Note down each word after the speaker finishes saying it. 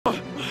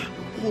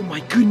Oh my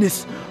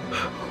goodness.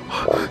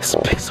 It's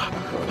Pigsaw.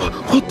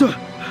 What the?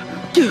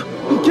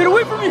 Get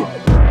away from me!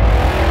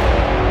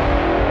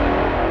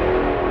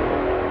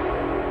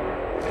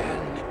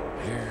 And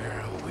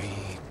here we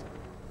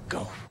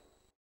go.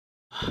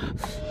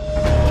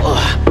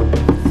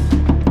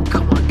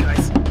 Come on,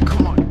 guys.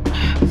 Come on.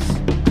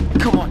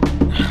 Come on.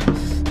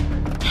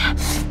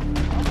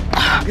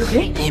 You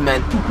okay? Hey,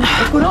 man.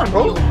 What's going on,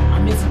 bro?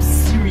 I'm in some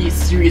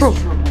serious trouble.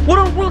 What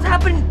in the world's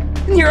happening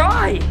in your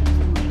eye?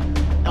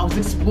 I was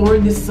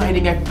exploring this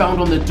sighting I found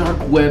on the dark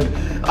web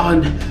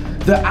on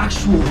the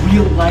actual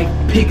real-life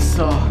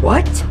Pigsaw.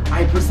 What?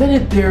 I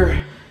presented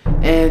there,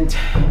 and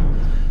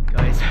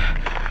guys,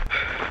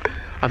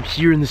 I'm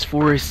here in this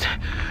forest.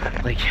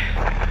 Like,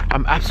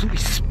 I'm absolutely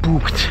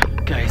spooked,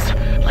 guys.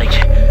 Like,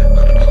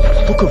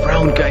 look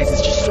around, guys.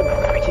 It's just so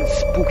freaking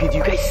spooky. Do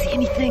you guys see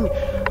anything?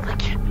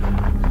 Like,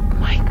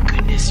 my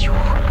goodness, yo, I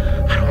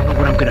don't know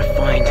what I'm gonna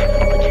find.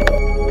 Like,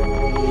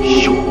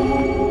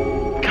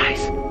 yo,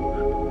 guys,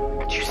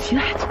 do you see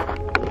that?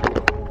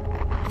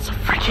 It's a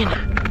freaking.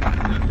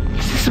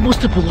 Is this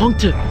supposed to belong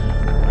to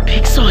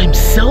Pigsaw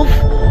himself?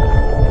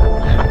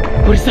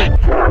 What is that?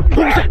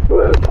 What was that?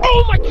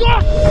 Oh my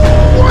god!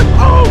 What?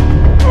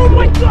 Oh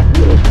my god!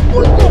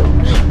 What the?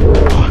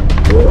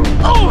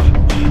 Oh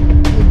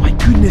my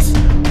goodness!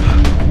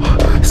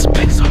 It's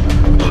Pigsaw.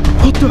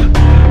 What the?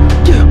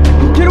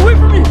 Get away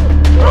from me!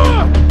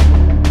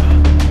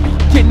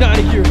 Getting out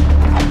of here!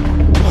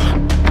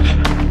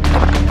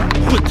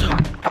 What the?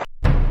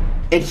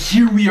 And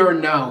here we are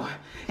now.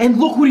 And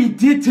look what he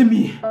did to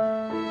me!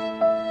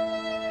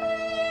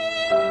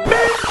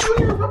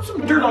 Junior, rub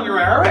some dirt on your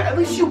eye, alright? At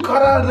least you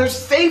got out of there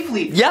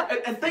safely. Yep.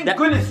 And thank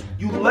goodness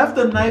you left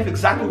the knife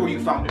exactly where you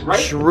found it, right?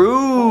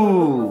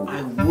 True.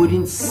 I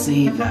wouldn't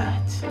say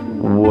that.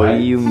 What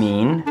do you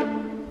mean?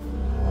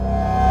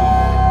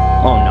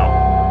 Oh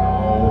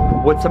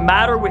no. What's the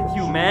matter with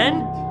you,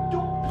 man?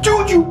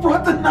 Dude, you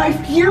brought the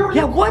knife here?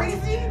 Yeah, what?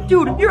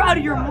 Dude, you're out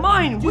of your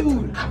mind.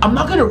 Dude, I'm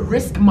not gonna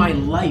risk my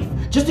life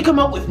just to come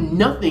out with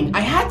nothing. I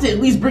had to at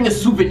least bring a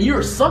souvenir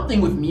or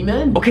something with me,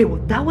 man. Okay,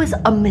 well, that was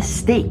a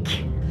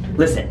mistake.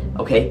 Listen,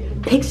 okay?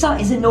 Pigsaw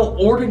isn't no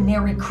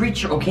ordinary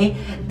creature, okay?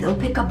 They'll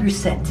pick up your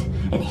scent,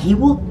 and he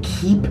will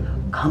keep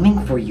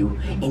coming for you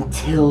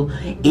until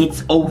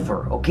it's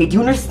over, okay? Do you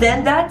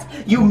understand that?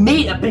 You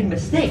made a big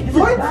mistake. This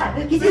is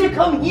bad. He's gonna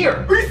come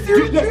here. Are you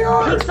serious?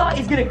 Yes, Pigsaw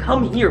is gonna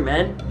come here,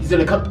 man. He's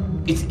gonna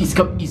come. He's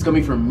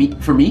coming for me.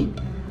 For me?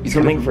 He's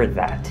coming for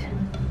that.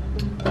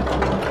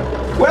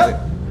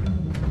 Well,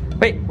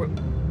 Wait,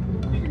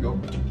 you can go.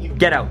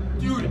 get out.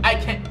 Dude, I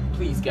can't.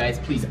 Please, guys,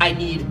 please. I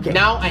need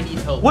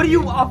help. What do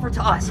you offer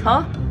to us,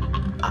 huh?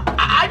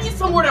 I need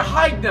somewhere to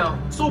hide now.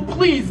 So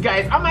please,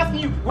 guys, I'm asking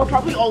you. We're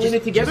probably all in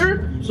it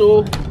together.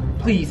 So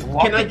please,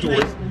 Lock the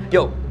doors.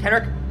 Yo,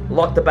 Kenrick,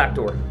 lock the back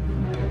door.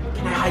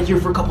 Can I hide here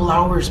for a couple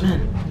hours,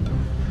 man?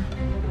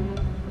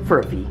 For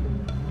a fee.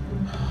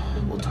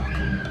 We'll talk.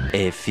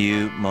 A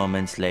few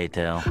moments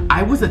later.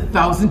 I was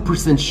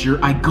 1000% sure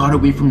I got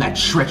away from that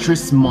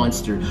treacherous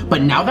monster.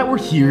 But now that we're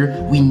here,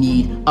 we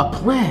need a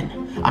plan.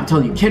 I'm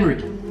telling you,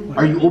 Kenrick,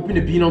 are you open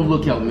to being on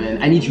lookout,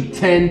 man? I need you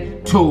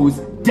 10 toes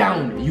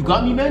down. You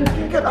got me, man?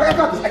 I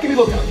got this. I can be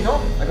lookout, you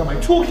know? I got my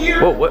tool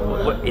here. Whoa,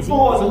 what is he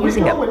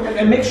using that?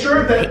 And make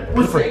sure that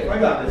we're safe. I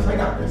got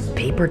this.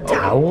 Paper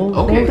towel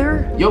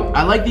holder? Yo,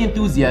 I like the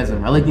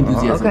enthusiasm.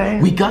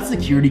 Okay. We got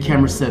security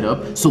cameras set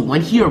up, so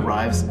when he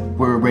arrives,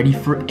 we're ready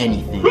for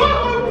anything.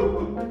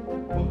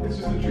 It's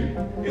just a tree.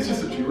 It's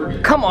just a tree. We're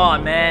good. Come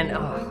on, man.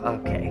 Oh,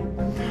 okay.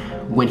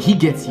 When he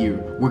gets here,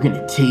 we're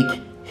gonna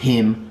take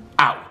him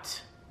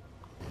out.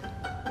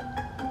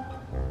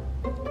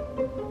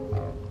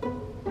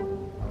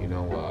 You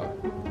know,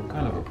 I'm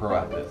kind of a pro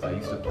at this. I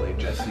used to play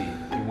Jesse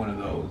in one of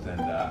those,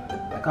 and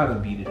I kind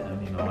of beated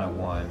him. You know, I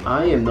won.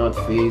 I am not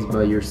fazed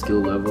by your skill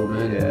level,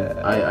 man.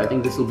 Yeah. I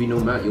think this will be no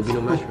match. You'll be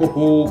no match.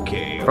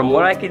 Okay. From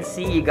what I can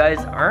see, you guys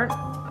aren't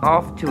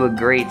off to a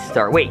great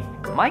start. Wait,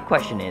 my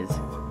question is,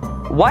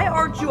 why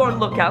aren't you on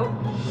lookout?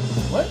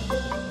 What?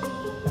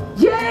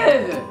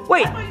 Yeah!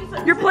 Wait,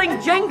 you're playing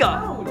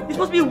Jenga. You're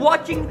supposed to be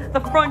watching the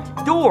front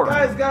door.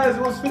 Guys,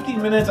 it was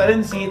 15 minutes. I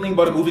didn't see anything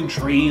but a moving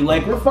tree.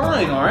 Like, we're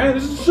fine, all right?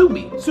 Just sue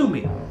me.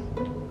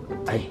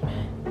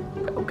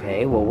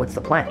 Okay, well, what's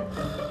the plan?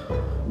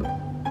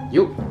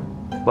 Yo,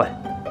 What?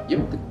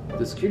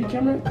 the security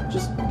camera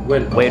just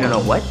went. Wait, no,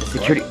 what? The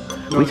security?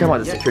 What are you talking about,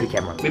 the security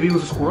camera? Maybe it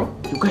was a squirrel?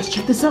 You guys,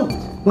 check this out.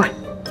 What?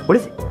 What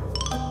is it?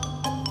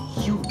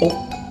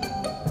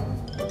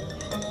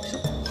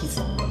 He's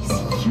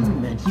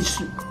human, man. He's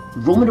just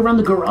roaming around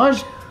the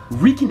garage,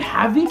 wreaking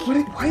havoc.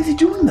 Why is he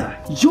doing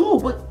that? Yo,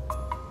 what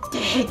the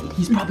heck?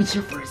 He's probably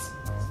here for his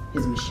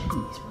machete.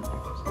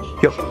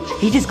 Yo,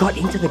 he just got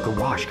into the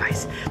garage,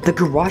 guys. The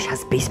garage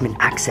has basement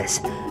access.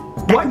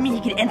 That would mean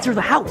he can enter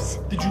the house.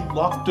 Did you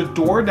lock the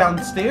door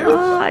downstairs?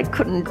 I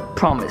couldn't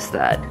promise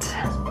that.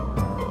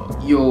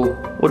 Yo,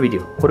 What do we do?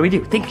 What do we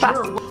do? Think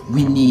fast.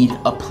 we need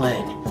a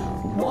plan.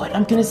 What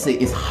I'm gonna say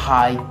is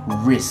high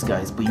risk,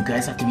 guys, but you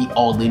guys have to be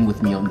all in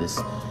with me on this.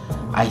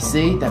 I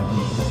say that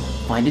we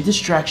find a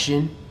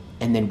distraction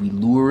and then we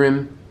lure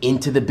him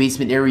into the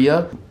basement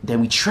area, then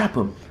we trap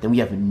him, then we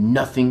have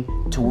nothing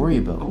to worry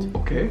about.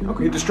 Okay,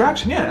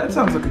 distraction, yeah, that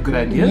sounds like a good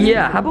idea.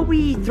 Yeah, how about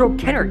we throw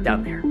Kendrick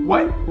down there?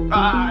 What?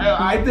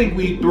 I think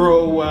we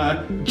throw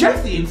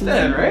Jesse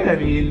instead, right? I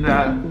mean,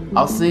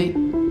 I'll say,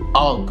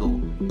 I'll go,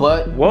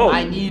 but Whoa.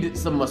 I need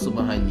some muscle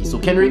behind me. So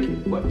Kendrick,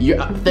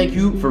 thank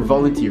you for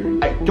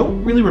volunteering. I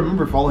don't really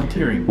remember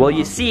volunteering. Well,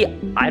 you see,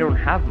 I don't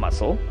have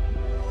muscle,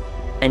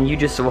 and you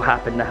just so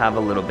happen to have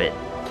a little bit.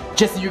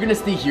 Jesse, you're gonna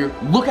stay here,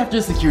 look after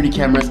the security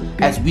cameras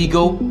as we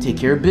go take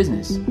care of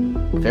business.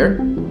 Fair?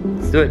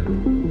 Let's do it.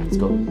 Let's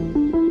go.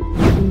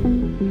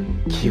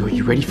 Okay, are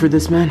you ready for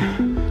this, man?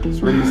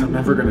 As ready as I'm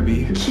ever gonna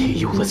be. Okay,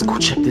 yo, let's go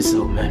check this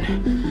out,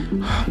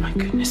 man. Oh my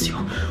goodness, yo.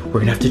 We're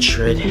gonna have to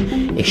tread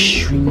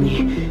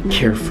extremely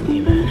carefully,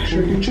 man.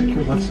 Sure, you check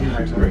your left and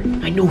right, alright?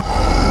 I know.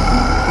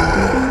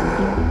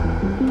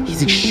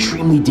 He's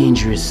extremely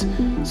dangerous,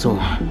 so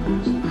I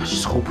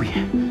just hope we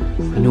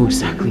know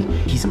exactly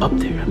he's up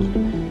there. I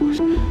mean,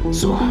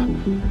 so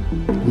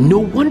no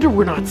wonder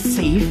we're not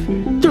safe.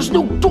 There's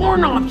no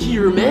doorknob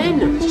here,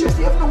 man. It's just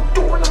you have no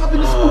doorknob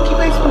in the spooky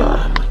basement.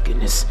 Oh my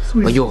goodness.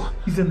 So But yo,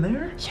 he's in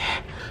there?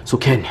 yeah. So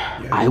Ken,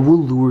 I will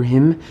lure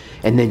him,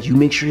 and then you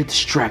make sure to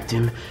distract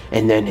him,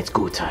 and then it's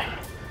go time.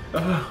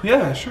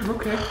 Yeah, sure,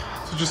 okay.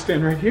 So just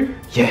stand right here?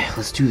 Yeah,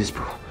 let's do this,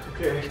 bro.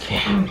 Okay.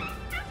 Okay.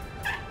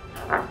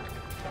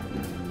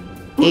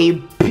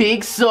 Hey,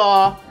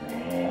 Pigsaw.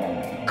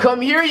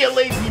 Come here, you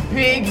lazy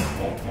pig.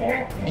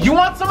 You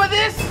want some of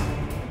this?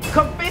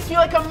 Come face me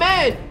like a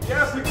man.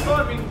 Yeah, Pigsaw,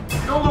 I mean,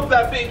 you don't look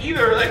that big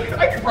either. Like,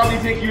 I could probably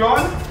take you on.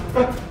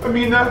 I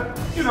mean,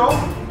 you know,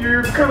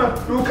 you're kind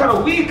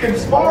of weak and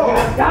small.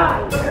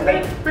 God, look at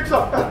me.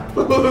 Pigsaw,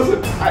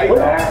 listen, I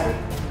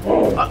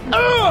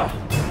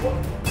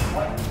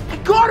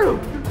got him.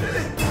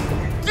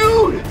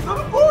 Dude.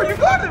 Oh, you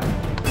got him.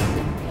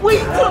 Wait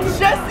till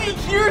Jesse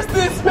hears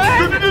this,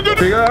 man.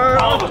 Yo,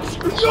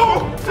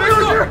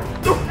 here.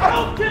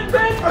 Help,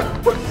 man.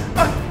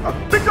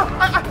 Pigsaw,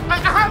 I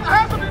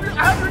have something. I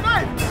have your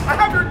knife. I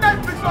have your knife,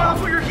 Pigsaw. That's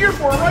what you're here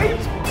for, right?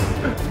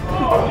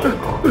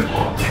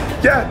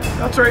 Yeah,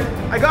 that's right.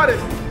 I got it.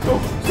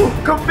 So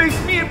come face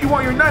me if you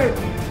want your knife.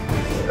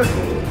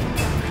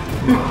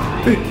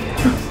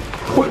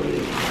 What?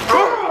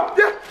 Oh,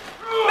 yeah.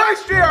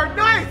 Nice, JR.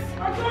 Nice.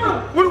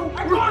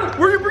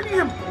 Where are you bringing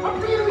him? I'm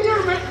bringing him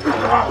here, man.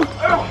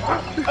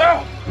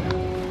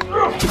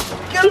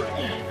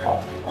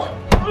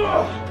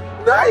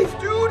 Nice,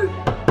 dude.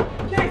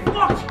 Okay,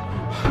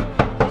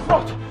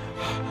 fucked.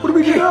 What do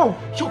we do now?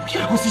 Yo, we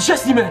gotta go see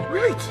Jesse, man.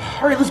 Right.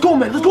 All right, let's go,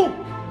 man. Let's go.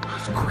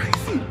 That's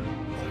crazy. Oh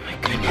my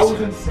goodness. That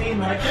was insane,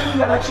 man. I can't believe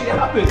that actually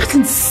happened. That's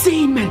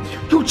insane,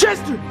 man. Yo,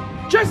 Jesse.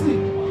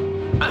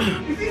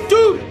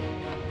 Dude.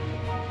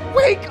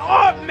 Wake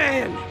up,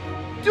 man.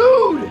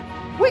 Dude.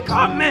 Wake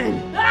up,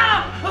 man.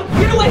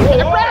 Get away.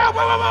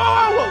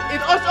 Whoa.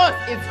 It's us.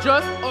 It's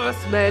just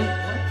us, man.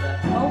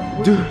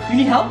 Oh, Dude. You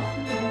need help?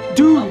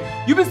 Dude,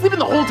 you've been sleeping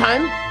the whole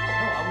time? No,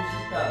 I was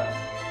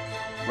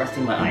just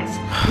resting my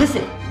eyes.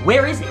 Listen,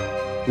 where is he? You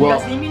Well-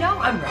 guys need me now?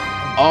 I'm ready.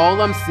 All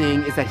I'm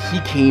saying is that he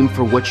came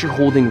for what you're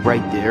holding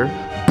right there,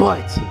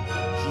 but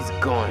he's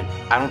gone.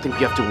 I don't think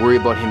we have to worry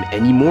about him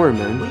anymore,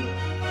 man.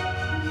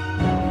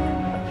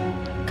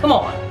 Come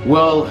on.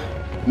 Well,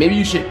 maybe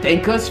you should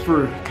thank us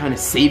for kind of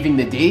saving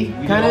the day.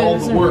 We did all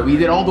the work. We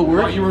did all the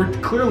work. Well, you were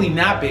clearly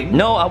napping.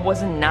 No, I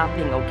wasn't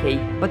napping, okay?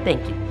 But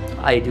thank you.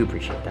 I do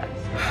appreciate that.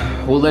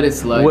 We'll let it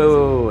slide.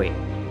 Wait.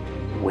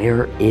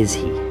 Where is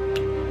he?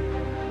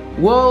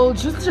 Well,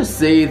 just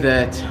say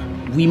that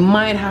we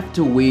might have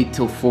to wait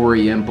till 4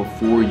 a.m.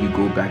 before you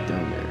go back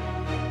down there.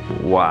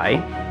 Why?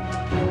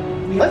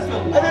 Let's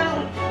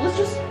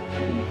just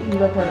leave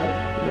that part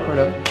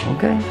out.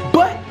 Okay.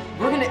 But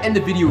we're gonna end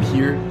the video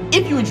here.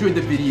 If you enjoyed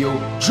the video,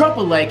 drop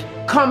a like,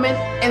 comment,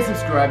 and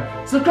subscribe.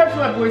 Subscribe to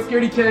my boy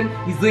Scaredy Ken,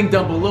 he's linked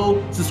down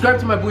below. Subscribe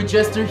to my boy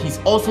Jester, he's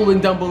also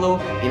linked down below.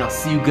 And I'll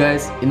see you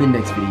guys in the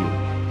next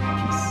video.